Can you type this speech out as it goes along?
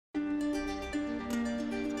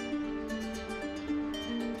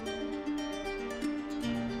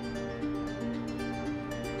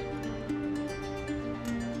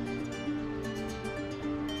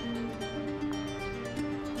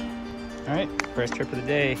All right, first trip of the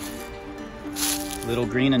day. Little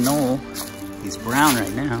green anole. He's brown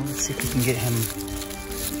right now. Let's see if we can get him.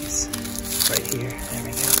 He's right here. There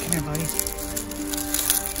we go. Come here, buddy.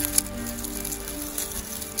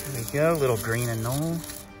 There we go. Little green anole.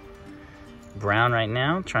 Brown right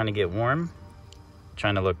now. Trying to get warm.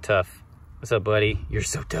 Trying to look tough. What's up, buddy? You're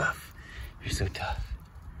so tough. You're so tough.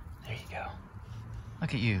 There you go.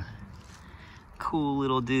 Look at you. Cool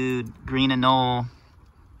little dude. Green anole.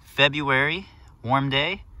 February. Warm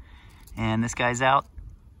day. And this guy's out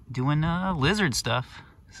doing lizard stuff.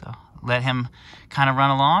 So let him kind of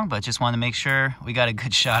run along, but just wanted to make sure we got a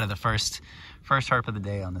good shot of the first herp of the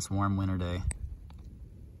day on this warm winter day.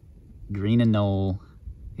 Green anole,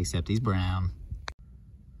 except he's brown.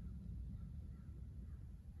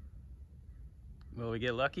 Will we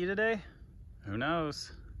get lucky today? Who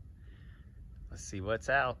knows? Let's see what's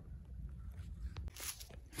out.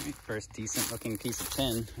 All right, first decent looking piece of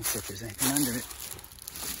tin. Let's see if there's anything under it.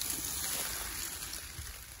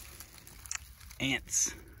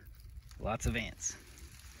 Ants. Lots of ants.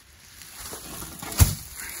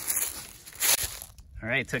 All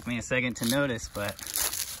right, took me a second to notice, but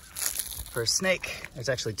for a snake, there's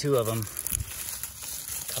actually two of them.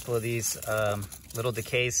 A couple of these little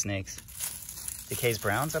decay snakes. Decay's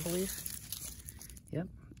browns, I believe. Yep,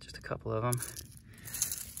 just a couple of them.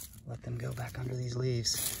 Let them go back under these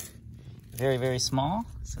leaves. Very, very small.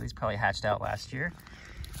 So these probably hatched out last year.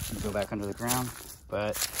 Go back under the ground,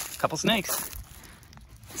 but a couple snakes.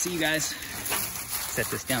 See you guys. Set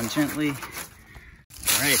this down gently.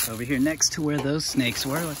 All right, over here next to where those snakes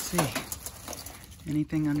were, let's see.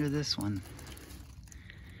 Anything under this one?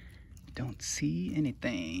 Don't see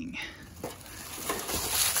anything.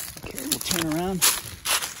 Okay, we'll turn around.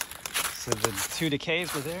 So the two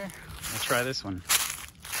decays were there. We'll try this one.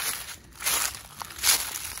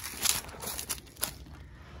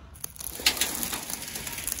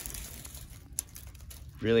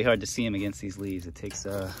 Really hard to see them against these leaves. It takes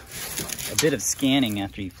a bit of scanning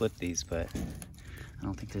after you flip these, but I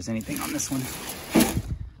don't think there's anything on this one.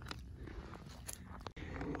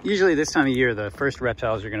 Usually this time of year, the first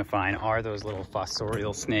reptiles you're gonna find are those little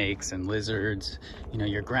fossorial snakes and lizards, you know,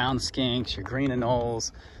 your ground skinks, your green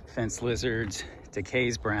anoles, fence lizards,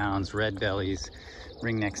 decays browns, red bellies,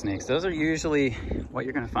 ringneck snakes. Those are usually what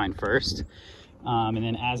you're gonna find first. And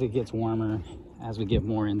then as it gets warmer, as we get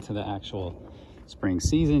more into the actual spring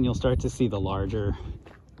season, you'll start to see the larger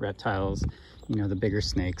reptiles, you know, the bigger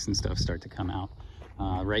snakes and stuff start to come out.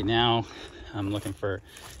 Right now, I'm looking for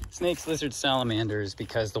snakes, lizards, salamanders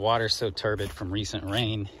because the water's so turbid from recent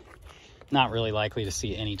rain. Not really likely to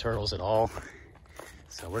see any turtles at all.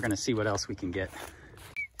 So we're gonna see what else we can get.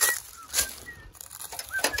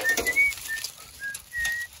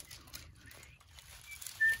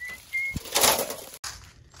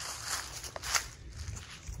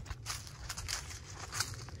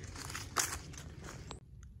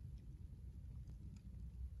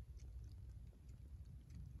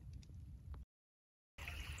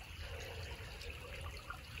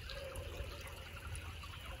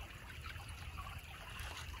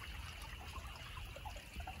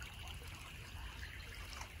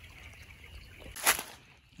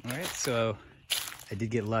 All right, so I did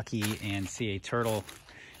get lucky and see a turtle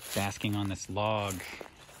basking on this log.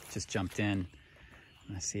 Just jumped in.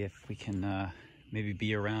 Let's see if we can maybe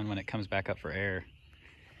be around when it comes back up for air.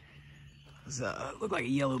 It looked like a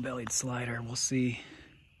yellow-bellied slider. We'll see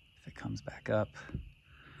if it comes back up.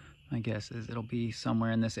 My guess is it'll be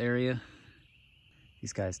somewhere in this area.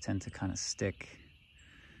 These guys tend to kind of stick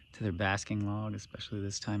to their basking log, especially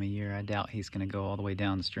this time of year. I doubt he's going to go all the way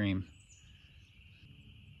downstream.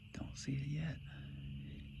 Don't see it yet.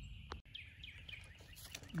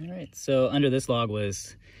 All right, so under this log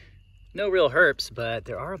was no real herps, but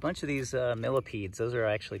there are a bunch of these millipedes. Those are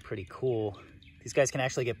actually pretty cool. These guys can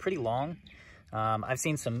actually get pretty long. I've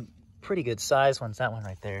seen some pretty good size ones. That one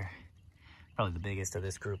right there, probably the biggest of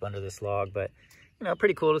this group under this log, but you know,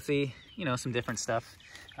 pretty cool to see, you know, some different stuff.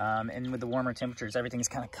 And with the warmer temperatures, everything's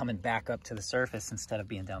kind of coming back up to the surface instead of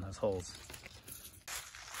being down those holes.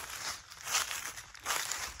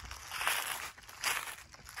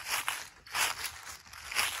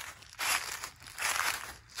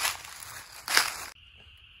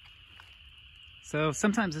 So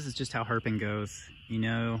sometimes this is just how herping goes, you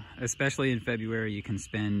know, especially in February, you can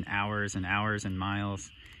spend hours and hours and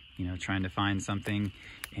miles, you know, trying to find something.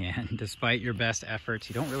 And despite your best efforts,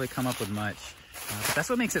 you don't really come up with much. But that's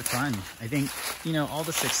what makes it fun. I think, you know, all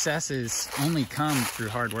the successes only come through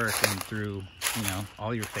hard work and through, you know,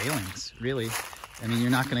 all your failings, really. I mean,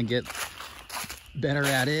 you're not going to get better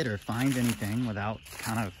at it or find anything without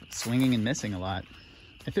kind of swinging and missing a lot.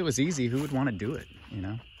 if it was easy, who would want to do it, you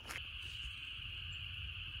know?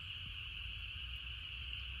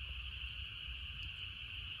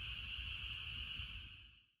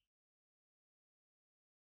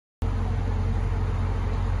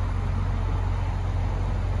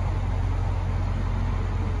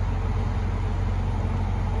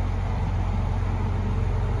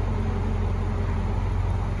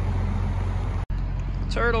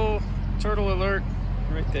 Turtle alert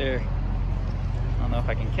right there. I don't know if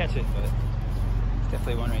I can catch it, but it's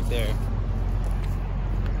definitely one right there.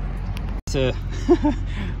 So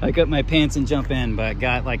I cut my pants and jump in, but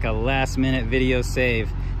got like a last minute video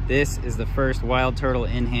save. This is the first wild turtle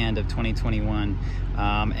in hand of 2021,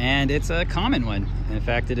 and it's a common one. In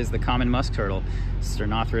fact, it is the common musk turtle,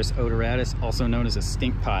 Sternothris odoratus, also known as a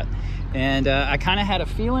stink pot. And I kind of had a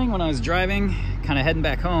feeling when I was driving, kind of heading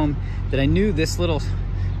back home, that I knew this little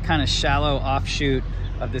kind of shallow offshoot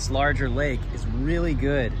of this larger lake is really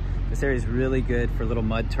good. This area is really good for little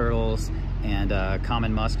mud turtles and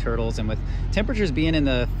common musk turtles. And with temperatures being in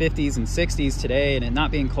the 50s and 60s today and it not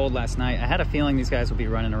being cold last night, I had a feeling these guys would be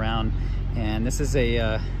running around. And this is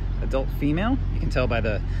a adult female. You can tell by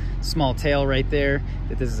the small tail right there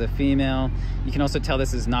that this is a female. You can also tell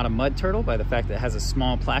this is not a mud turtle by the fact that it has a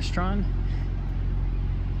small plastron.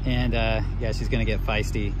 And yeah, she's gonna get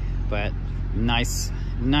feisty, but nice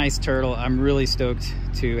turtle. I'm really stoked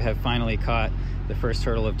to have finally caught the first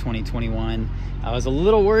turtle of 2021. I was a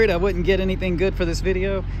little worried I wouldn't get anything good for this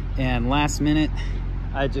video, and last minute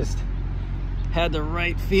I just had the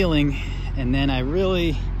right feeling, and then I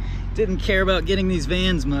really didn't care about getting these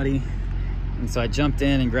vans muddy, and so I jumped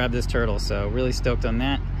in and grabbed this turtle. So really stoked on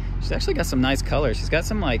that. She's actually got some nice colors. She's got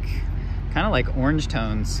some like kind of like orange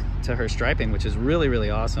tones to her striping, which is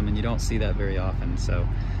really awesome, and you don't see that very often. So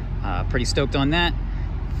pretty stoked on that.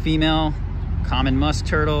 Female common musk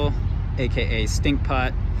turtle, aka stink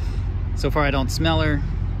pot. So far I don't smell her,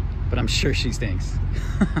 but I'm sure she stinks.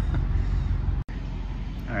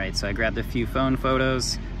 All right, so I grabbed a few phone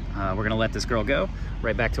photos. We're gonna let this girl go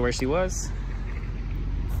right back to where she was.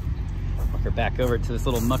 Walk her back over to this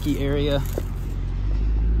little mucky area.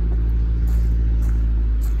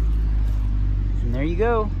 And there you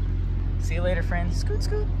go. See you later, friends. Scoot,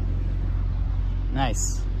 scoot.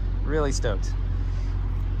 Nice, really stoked.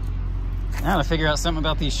 Now to figure out something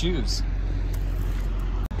about these shoes.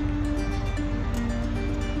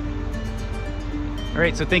 All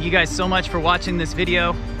right, so thank you guys so much for watching this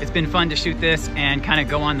video. It's been fun to shoot this and kind of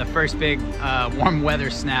go on the first big warm weather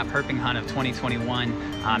snap herping hunt of 2021.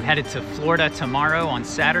 I'm headed to Florida tomorrow on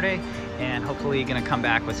Saturday, and hopefully gonna come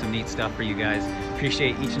back with some neat stuff for you guys.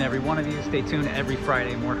 Appreciate each and every one of you. Stay tuned every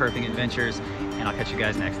Friday, more herping adventures, and I'll catch you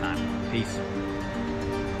guys next time. Peace.